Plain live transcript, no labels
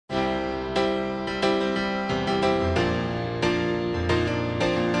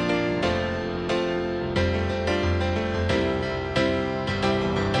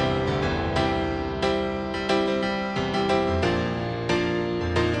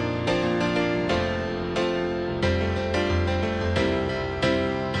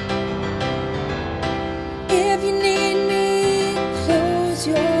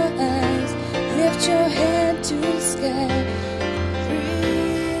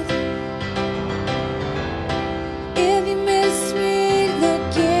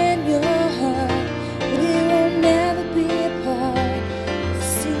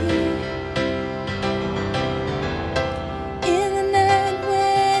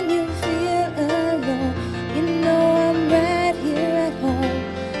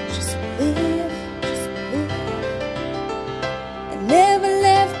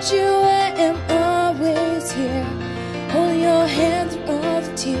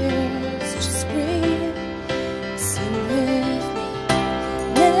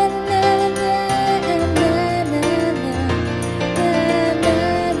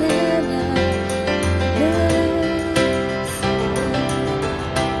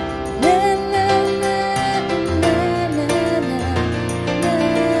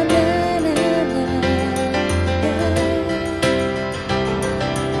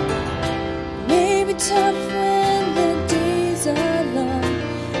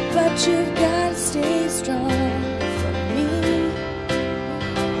but you've got to stay strong for me.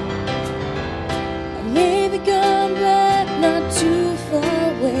 I may be gone, but not too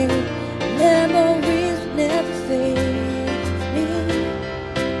far away. Memories will never fade with me.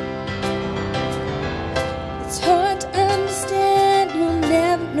 It's hard to understand, you'll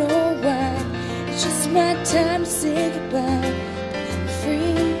never know why. It's just my time to say goodbye. I'm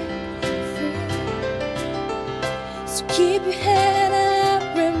free, free. So keep your head up,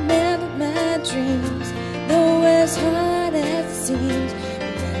 remember my dreams. Though as hard as it seems,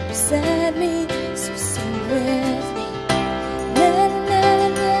 you're right beside me, so sing with me. Na na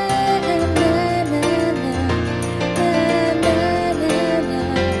na na na na na na na na na.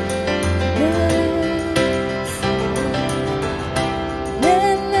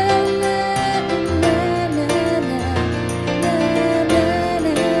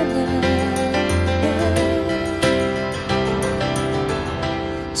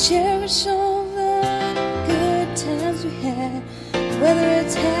 Cherish all the good times we had, whether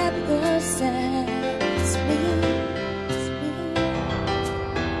it's happy or sad. It's me, it's me.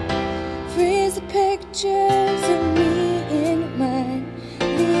 Freeze the pictures of me in your mind.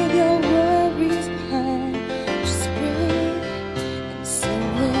 Leave your worries behind. Just breathe and sing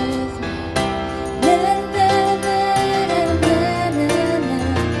with me. Na na na na na na na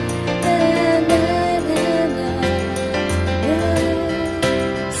na na na.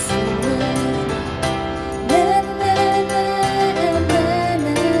 Sing with me. Na na na na na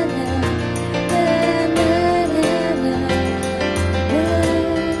na na na na.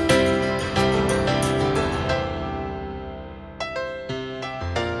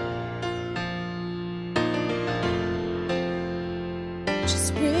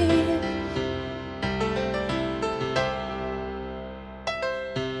 Just breathe.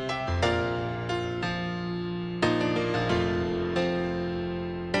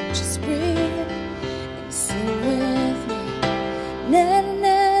 Just breathe and sing with me. Na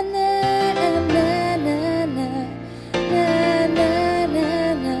na na na na na na na na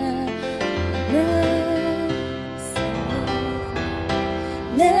na na. Sing with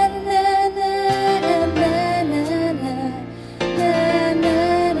me. Na